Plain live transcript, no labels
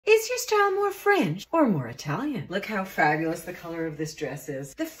Is your style more French or more Italian? Look how fabulous the color of this dress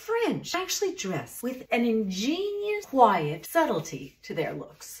is. The French actually dress with an ingenious, quiet subtlety to their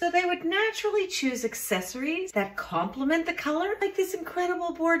looks. So they would naturally choose accessories that complement the color, like this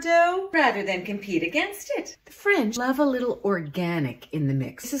incredible Bordeaux, rather than compete against it. The French love a little organic in the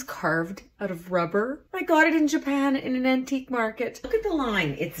mix. This is carved out of rubber. I got it in Japan in an antique market. Look at the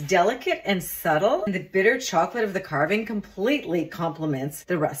line. It's delicate and subtle, and the bitter chocolate of the carving completely complements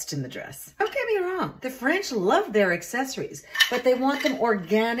the rust in the dress. Don't get me wrong. The French love their accessories, but they want them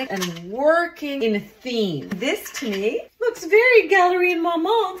organic and working in a theme. This, to me, looks very Galerie and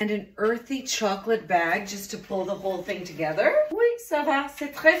Maman. And an earthy chocolate bag just to pull the whole thing together. Oui, ça va,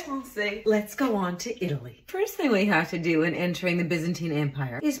 c'est très français. Let's go on to Italy. First thing we have to do in entering the Byzantine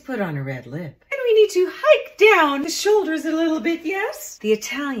Empire is put on a red lip. And we need to hike down the shoulders a little bit, yes? The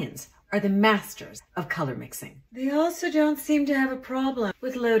Italians are the masters of color mixing. They also don't seem to have a problem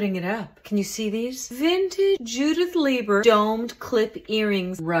with loading it up. Can you see these? Vintage Judith Leiber domed clip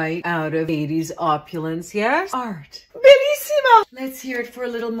earrings right out of 80s opulence, yes? Art. Bellissima! Let's hear it for a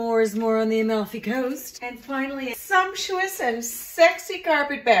little more is more on the Amalfi Coast. And finally, a sumptuous and sexy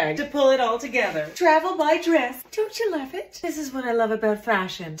carpet bag to pull it all together. Travel by dress. Don't you love it? This is what I love about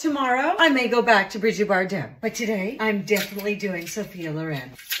fashion. Tomorrow, I may go back to Brigitte Bardot. But today, I'm definitely doing Sophia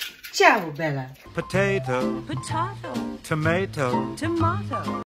Loren. Ciao, Bella. Potato. Potato. Tomato. Tomato.